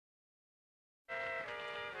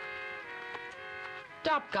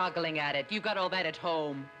Stop goggling at it. You've got all that at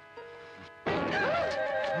home.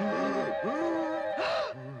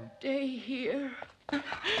 Stay here.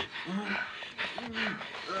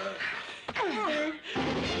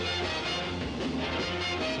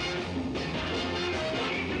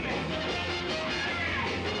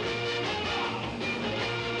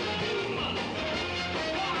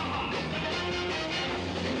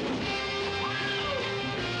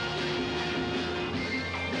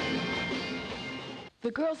 The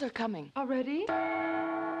girls are coming. Already?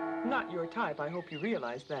 Not your type. I hope you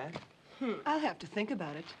realize that. I'll have to think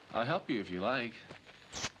about it. I'll help you if you like.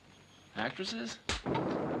 Actresses?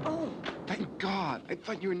 Oh. Thank God. I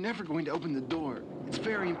thought you were never going to open the door. It's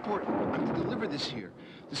very important. I'm to deliver this here.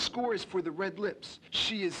 The score is for the Red Lips.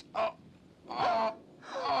 She is... Oh!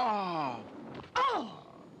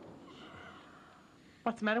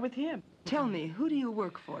 What's the matter with him? Tell me, who do you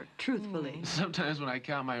work for, truthfully? Sometimes when I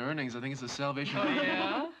count my earnings, I think it's the Salvation Oh, Army.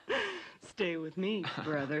 yeah? Stay with me,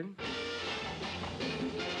 brother.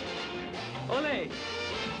 Ole!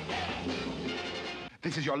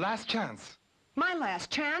 This is your last chance. My last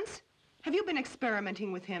chance? Have you been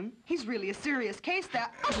experimenting with him? He's really a serious case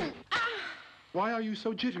that... Why are you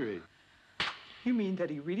so jittery? You mean that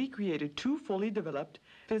he really created two fully developed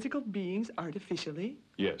physical beings artificially?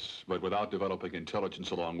 Yes, but without developing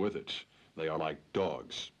intelligence along with it. They are like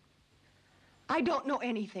dogs. I don't know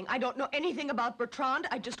anything. I don't know anything about Bertrand.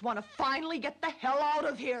 I just want to finally get the hell out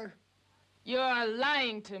of here. You're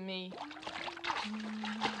lying to me.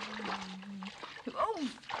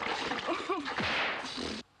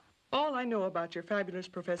 All I know about your fabulous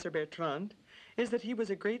Professor Bertrand is that he was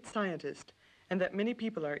a great scientist and that many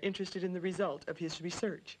people are interested in the result of his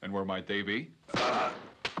research. And where might they be?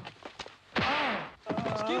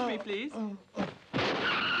 Excuse me, please.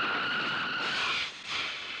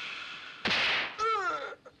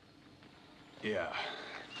 Yeah.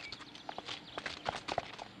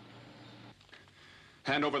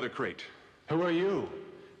 Hand over the crate. Who are you?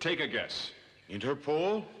 Take a guess.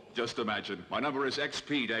 Interpol? Just imagine. My number is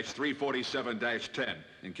XP-347-10,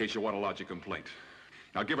 in case you want to lodge a complaint.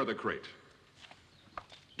 Now give her the crate.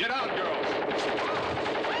 Get out, girls!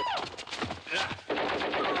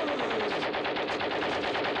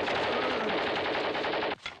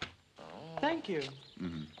 Thank you.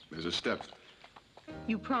 Mm-hmm. There's a step.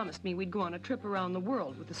 You promised me we'd go on a trip around the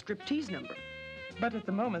world with a striptease number. But at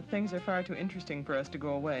the moment, things are far too interesting for us to go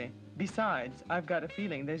away. Besides, I've got a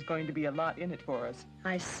feeling there's going to be a lot in it for us.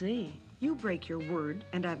 I see. You break your word,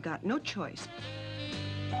 and I've got no choice.